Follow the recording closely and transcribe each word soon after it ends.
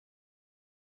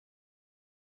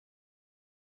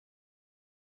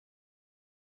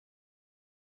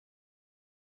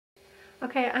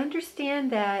Okay, I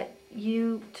understand that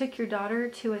you took your daughter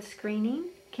to a screening.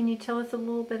 Can you tell us a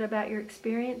little bit about your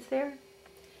experience there?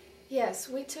 Yes,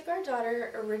 we took our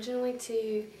daughter originally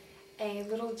to a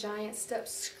Little Giant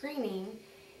Steps screening,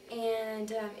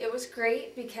 and it was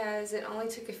great because it only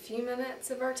took a few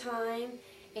minutes of our time,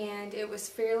 and it was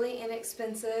fairly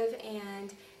inexpensive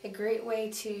and a great way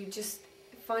to just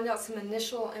find out some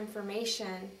initial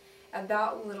information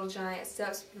about Little Giant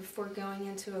Steps before going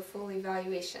into a full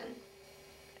evaluation.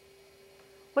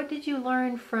 What did you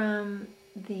learn from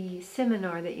the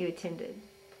seminar that you attended?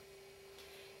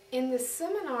 In the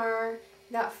seminar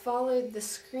that followed the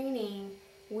screening,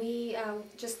 we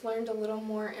just learned a little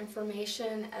more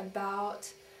information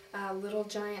about Little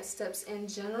Giant Steps in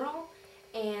general,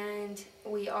 and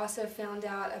we also found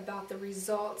out about the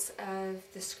results of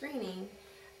the screening,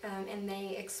 and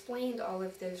they explained all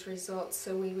of those results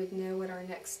so we would know what our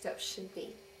next steps should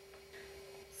be.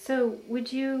 So,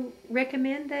 would you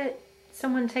recommend that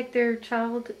someone take their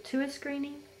child to a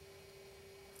screening?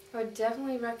 I would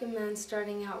definitely recommend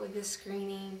starting out with this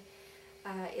screening.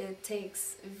 It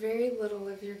takes very little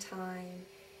of your time,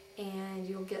 and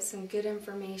you'll get some good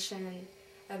information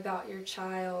about your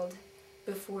child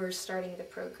before starting the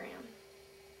program.